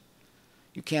others.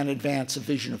 You can't advance a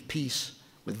vision of peace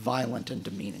with violent and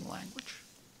demeaning language.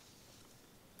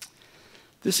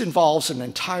 This involves an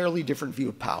entirely different view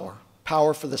of power,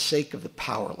 power for the sake of the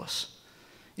powerless.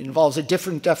 It involves a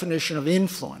different definition of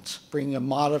influence, bringing a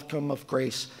modicum of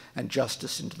grace and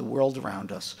justice into the world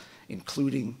around us,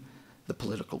 including the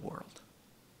political world.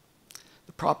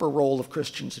 The proper role of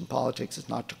Christians in politics is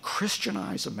not to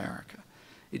Christianize America.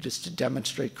 It is to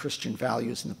demonstrate Christian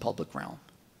values in the public realm.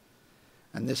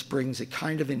 And this brings a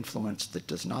kind of influence that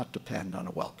does not depend on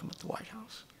a welcome at the White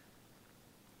House.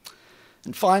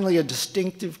 And finally, a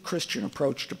distinctive Christian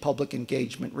approach to public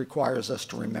engagement requires us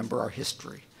to remember our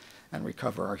history and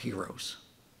recover our heroes.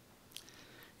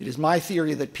 It is my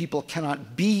theory that people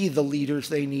cannot be the leaders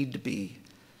they need to be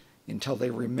until they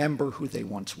remember who they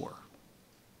once were.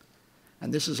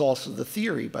 And this is also the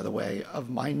theory, by the way, of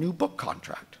my new book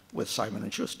contract with Simon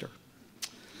 & Schuster.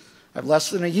 I have less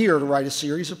than a year to write a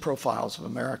series of profiles of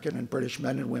American and British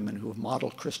men and women who have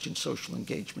modeled Christian social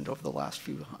engagement over the last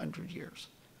few hundred years.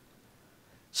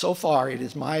 So far, it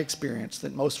is my experience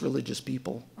that most religious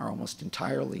people are almost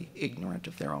entirely ignorant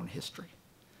of their own history.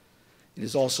 It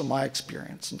is also my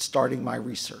experience in starting my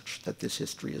research that this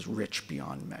history is rich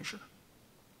beyond measure.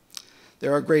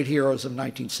 There are great heroes of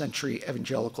 19th century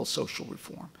evangelical social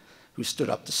reform, who stood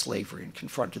up to slavery and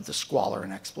confronted the squalor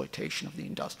and exploitation of the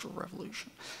Industrial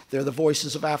Revolution. They're the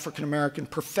voices of African-American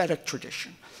prophetic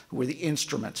tradition, who were the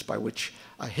instruments by which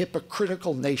a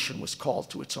hypocritical nation was called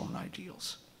to its own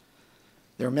ideals.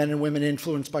 There are men and women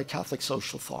influenced by Catholic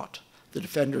social thought, the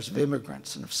defenders of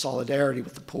immigrants and of solidarity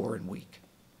with the poor and weak.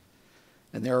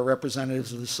 And there are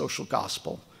representatives of the social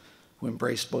gospel who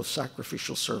embraced both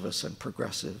sacrificial service and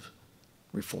progressive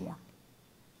reform.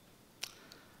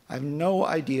 I have no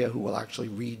idea who will actually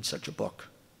read such a book,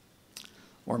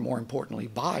 or more importantly,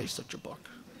 buy such a book.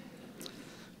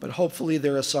 But hopefully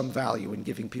there is some value in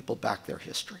giving people back their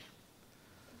history.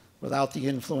 Without the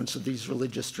influence of these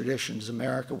religious traditions,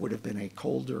 America would have been a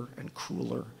colder and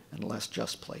crueler and less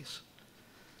just place.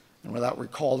 And without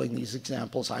recalling these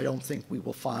examples, I don't think we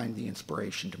will find the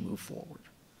inspiration to move forward.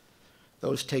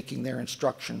 Those taking their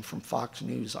instruction from Fox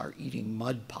News are eating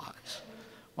mud pies,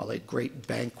 while a great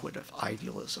banquet of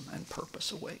idealism and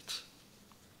purpose awaits.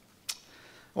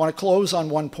 I want to close on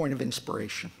one point of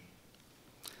inspiration.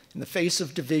 In the face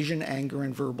of division, anger,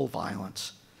 and verbal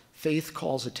violence, faith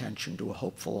calls attention to a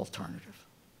hopeful alternative.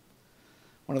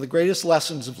 One of the greatest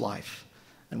lessons of life,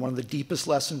 and one of the deepest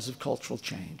lessons of cultural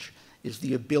change, is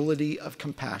the ability of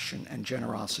compassion and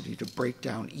generosity to break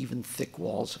down even thick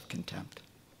walls of contempt.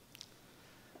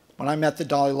 When I met the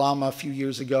Dalai Lama a few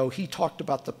years ago, he talked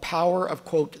about the power of,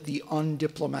 quote, the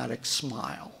undiplomatic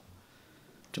smile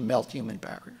to melt human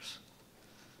barriers.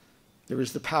 There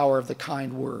is the power of the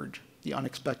kind word, the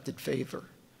unexpected favor,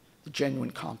 the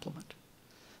genuine compliment.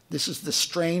 This is the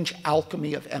strange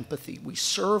alchemy of empathy. We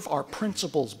serve our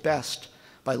principles best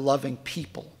by loving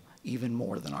people even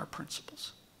more than our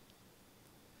principles.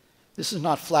 This is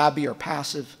not flabby or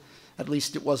passive, at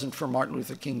least it wasn't for Martin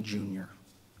Luther King Jr.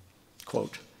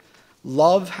 Quote,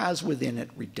 love has within it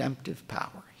redemptive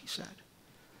power, he said,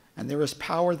 and there is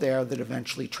power there that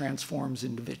eventually transforms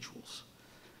individuals.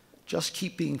 Just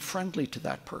keep being friendly to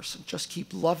that person, just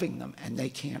keep loving them, and they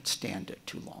can't stand it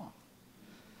too long.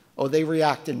 Oh, they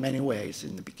react in many ways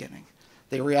in the beginning.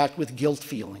 They react with guilt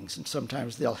feelings, and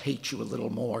sometimes they'll hate you a little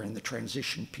more in the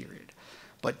transition period.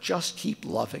 But just keep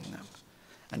loving them.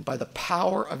 And by the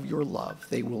power of your love,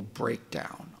 they will break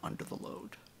down under the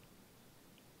load.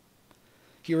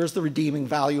 Here is the redeeming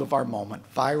value of our moment.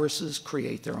 Viruses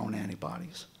create their own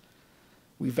antibodies.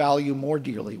 We value more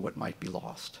dearly what might be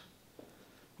lost.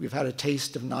 We've had a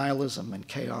taste of nihilism and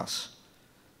chaos.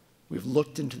 We've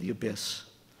looked into the abyss,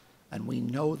 and we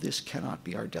know this cannot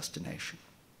be our destination.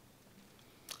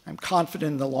 I'm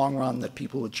confident in the long run that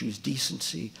people will choose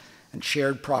decency and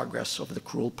shared progress over the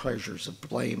cruel pleasures of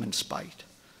blame and spite.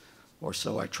 Or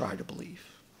so I try to believe.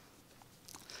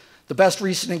 The best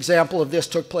recent example of this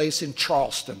took place in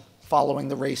Charleston, following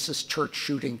the racist church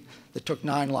shooting that took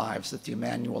 9 lives at the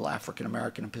Emmanuel African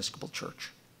American Episcopal Church.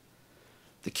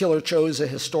 The killer chose a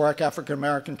historic African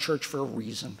American church for a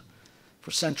reason.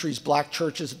 For centuries, black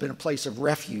churches have been a place of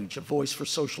refuge, a voice for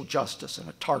social justice, and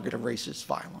a target of racist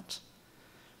violence.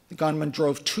 The gunman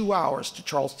drove 2 hours to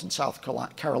Charleston, South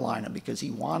Carolina, because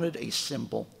he wanted a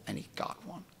symbol, and he got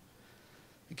one.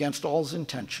 Against all his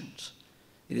intentions,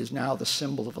 it is now the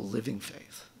symbol of a living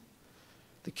faith.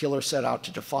 The killer set out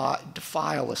to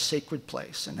defile a sacred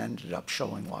place and ended up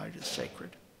showing why it is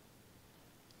sacred.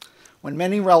 When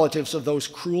many relatives of those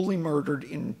cruelly murdered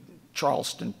in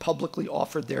Charleston publicly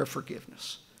offered their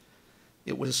forgiveness,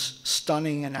 it was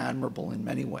stunning and admirable in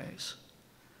many ways,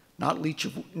 not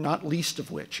least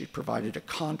of which it provided a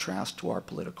contrast to our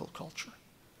political culture.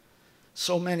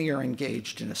 So many are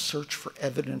engaged in a search for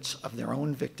evidence of their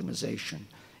own victimization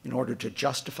in order to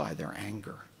justify their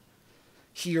anger.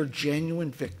 Here, genuine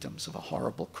victims of a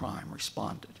horrible crime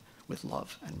responded with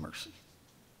love and mercy.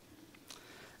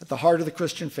 At the heart of the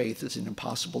Christian faith is an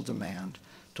impossible demand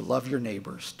to love your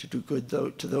neighbors, to do good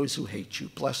to those who hate you,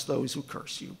 bless those who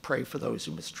curse you, pray for those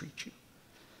who mistreat you.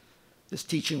 This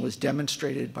teaching was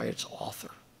demonstrated by its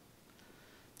author.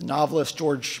 The novelist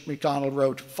George MacDonald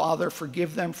wrote, "Father,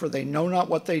 forgive them, for they know not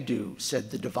what they do,"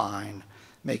 said the divine,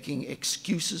 making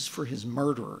excuses for his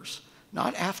murderers,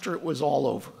 not after it was all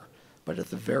over, but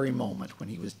at the very moment when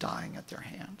he was dying at their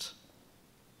hands.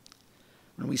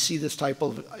 When we see this type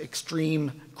of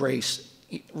extreme grace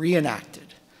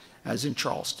reenacted, as in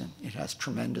Charleston, it has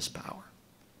tremendous power.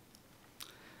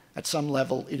 At some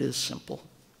level, it is simple.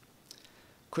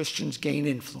 Christians gain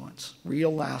influence,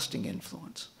 real lasting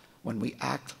influence, when we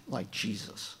act like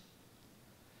Jesus.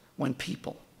 When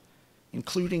people,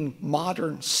 including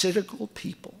modern cynical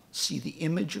people, see the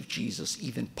image of Jesus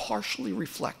even partially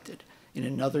reflected in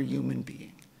another human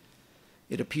being,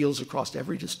 it appeals across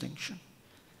every distinction,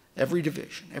 every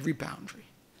division, every boundary.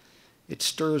 It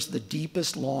stirs the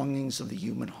deepest longings of the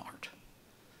human heart.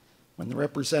 When the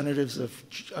representatives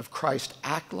of Christ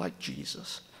act like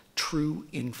Jesus, true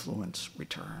influence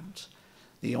returns,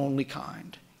 the only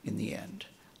kind, in the end,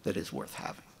 that is worth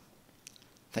having.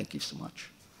 Thank you so much.